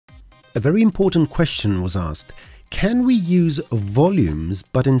A very important question was asked. Can we use volumes,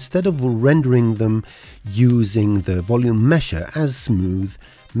 but instead of rendering them using the volume mesher as smooth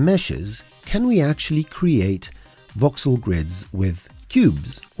meshes, can we actually create voxel grids with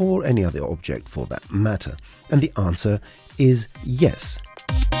cubes or any other object for that matter? And the answer is yes.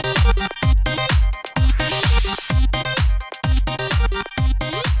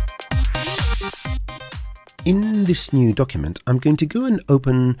 In this new document, I'm going to go and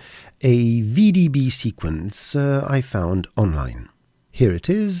open a VDB sequence I found online. Here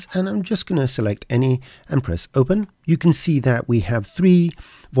it is, and I'm just going to select any and press open. You can see that we have 3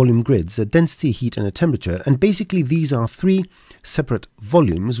 volume grids, a density, heat, and a temperature, and basically these are 3 separate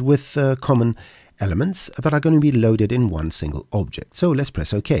volumes with common elements that are going to be loaded in one single object. So let's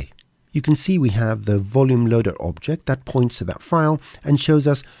press OK. You can see we have the volume loader object that points to that file and shows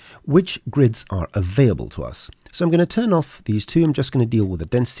us which grids are available to us. So I'm going to turn off these 2. I'm just going to deal with the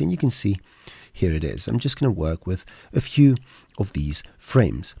density, and you can see here it is. I'm just going to work with a few of these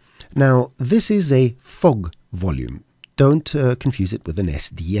frames. Now, this is a fog volume. Don't confuse it with an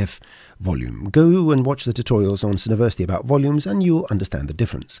SDF volume. Go and watch the tutorials on Cineversity about volumes and you'll understand the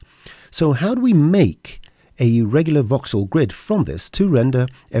difference. So how do we make a regular voxel grid from this to render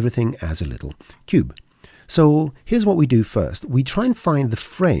everything as a little cube? So here's what we do first. We try and find the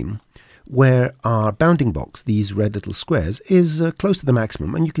frame where our bounding box, these red little squares, is close to the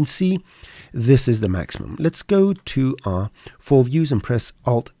maximum, and you can see this is the maximum. Let's go to our 4 views and press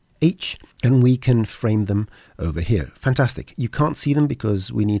Alt-H, and we can frame them over here. Fantastic. You can't see them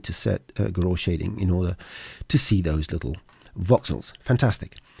because we need to set Gauss shading in order to see those little voxels.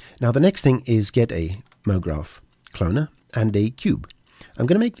 Fantastic. Now the next thing is get a MoGraph cloner and a cube. I'm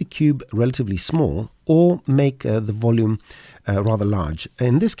going to make the cube relatively small or make the volume rather large.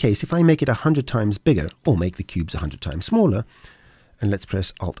 In this case, if I make it 100 times bigger or make the cubes 100 times smaller, and let's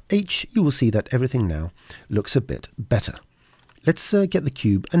press Alt-H, you will see that everything now looks a bit better. Let's get the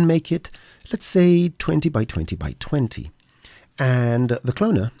cube and make it, let's say, 20 by 20 by 20. And the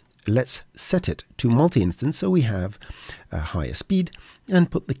cloner, let's set it to multi-instance so we have a higher speed,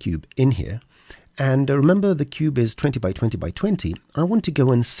 and put the cube in here. And remember, the cube is 20 by 20 by 20. I want to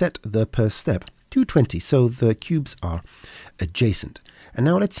go and set the per step to 20 so the cubes are adjacent. And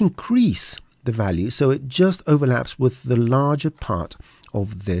now let's increase the value so it just overlaps with the larger part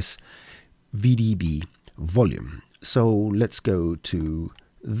of this VDB volume. So let's go to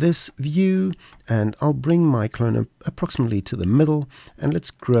this view and I'll bring my cloner approximately to the middle, and let's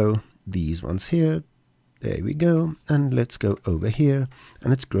grow these ones here. There we go. And let's go over here and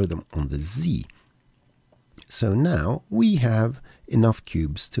let's grow them on the Z. So now we have enough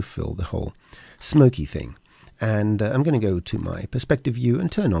cubes to fill the whole smoky thing. And I'm going to go to my perspective view and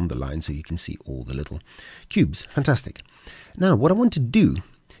turn on the line so you can see all the little cubes. Fantastic. Now what I want to do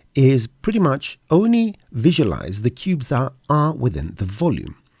is pretty much only visualize the cubes that are within the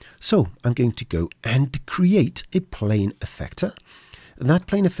volume. So I'm going to go and create a plane effector. That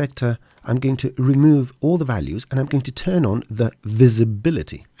plane effector, I'm going to remove all the values and I'm going to turn on the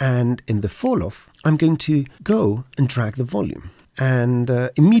visibility. And in the fall-off, I'm going to go and drag the volume. And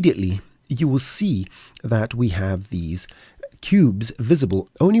immediately you will see that we have these cubes visible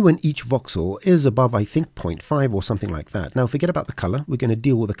only when each voxel is above, I think, 0.5 or something like that. Now forget about the color. We're going to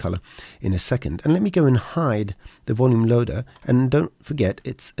deal with the color in a second. And let me go and hide the volume loader. And don't forget,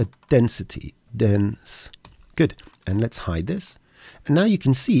 it's a density. Dense. Good. And let's hide this. And now you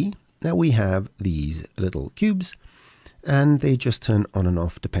can see that we have these little cubes, and they just turn on and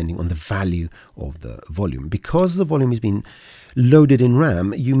off depending on the value of the volume. Because the volume has been loaded in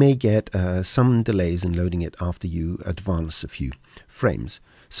RAM, you may get some delays in loading it after you advance a few frames.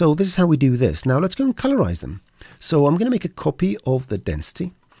 So this is how we do this. Now let's go and colorize them. So I'm going to make a copy of the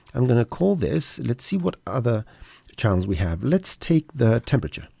density. I'm going to call this, let's see what other channels we have. Let's take the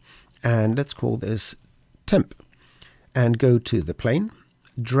temperature and let's call this temp, and go to the plane,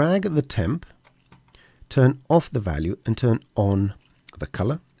 drag the temp, turn off the value and turn on the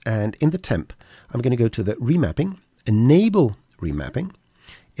color. And in the temp, I'm going to go to the remapping, enable remapping.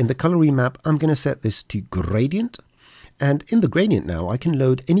 In the color remap, I'm going to set this to gradient. And in the gradient now, I can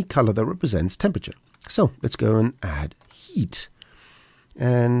load any color that represents temperature. So let's go and add heat.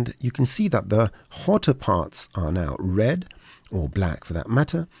 And you can see that the hotter parts are now red, or black for that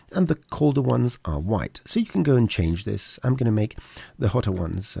matter, and the colder ones are white. So you can go and change this. I'm going to make the hotter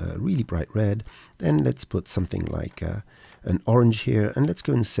ones really bright red. Then let's put something like an orange here, and let's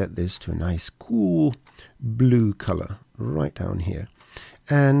go and set this to a nice cool blue color right down here.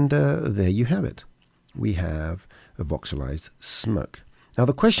 And there you have it. We have a voxelized smoke. Now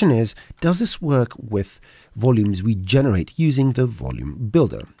the question is, does this work with volumes we generate using the volume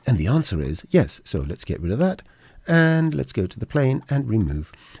builder? And the answer is yes. So let's get rid of that. And let's go to the plane and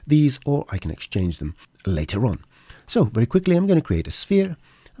remove these, or I can exchange them later on. So very quickly, I'm going to create a sphere.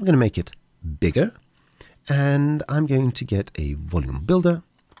 I'm going to make it bigger. And I'm going to get a volume builder,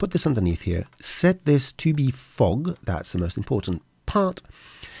 put this underneath here, set this to be fog. That's the most important part.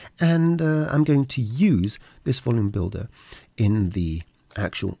 And I'm going to use this volume builder in the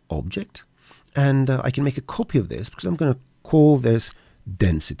actual object. And I can make a copy of this because I'm going to call this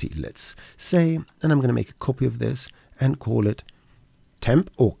density, let's say, and I'm going to make a copy of this and call it temp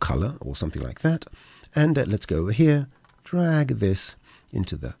or color or something like that. And let's go over here, drag this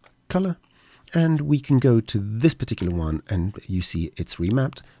into the color, and we can go to this particular one and you see it's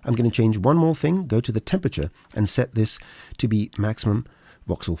remapped. I'm going to change one more thing, go to the temperature and set this to be maximum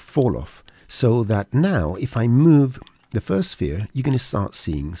voxel fall off, so that now if I move the first sphere, you're going to start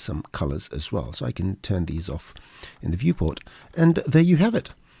seeing some colors as well. So I can turn these off in the viewport, and there you have it.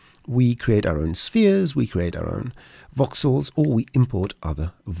 We create our own spheres, we create our own voxels, or we import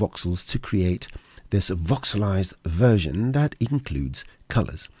other voxels to create this voxelized version that includes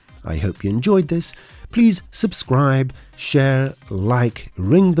colors. I hope you enjoyed this. Please subscribe, share, like,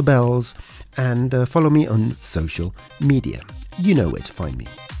 ring the bells, and follow me on social media. You know where to find me.